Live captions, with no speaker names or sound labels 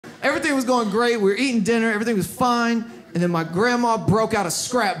Everything was going great. We were eating dinner. Everything was fine. And then my grandma broke out a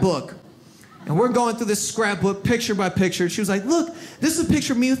scrapbook. And we're going through this scrapbook picture by picture. She was like, look, this is a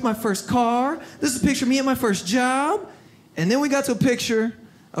picture of me with my first car. This is a picture of me at my first job. And then we got to a picture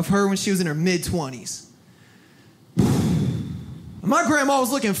of her when she was in her mid-20s. My grandma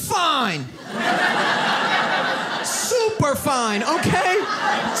was looking fine. Super fine, okay?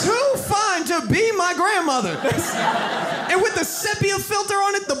 Too fine to be my grandmother. And with the sepia filter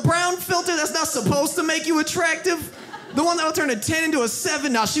on it, the brown filter that's not supposed to make you attractive, the one that'll turn a 10 into a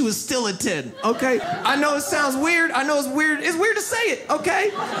 7, now she was still a 10, okay? I know it sounds weird. I know it's weird. It's weird to say it,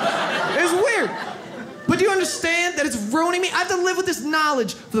 okay? It's weird. But do you understand that it's ruining me? I have to live with this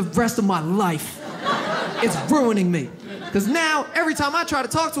knowledge for the rest of my life. It's ruining me. Because now, every time I try to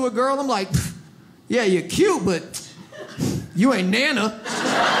talk to a girl, I'm like, yeah, you're cute, but you ain't Nana.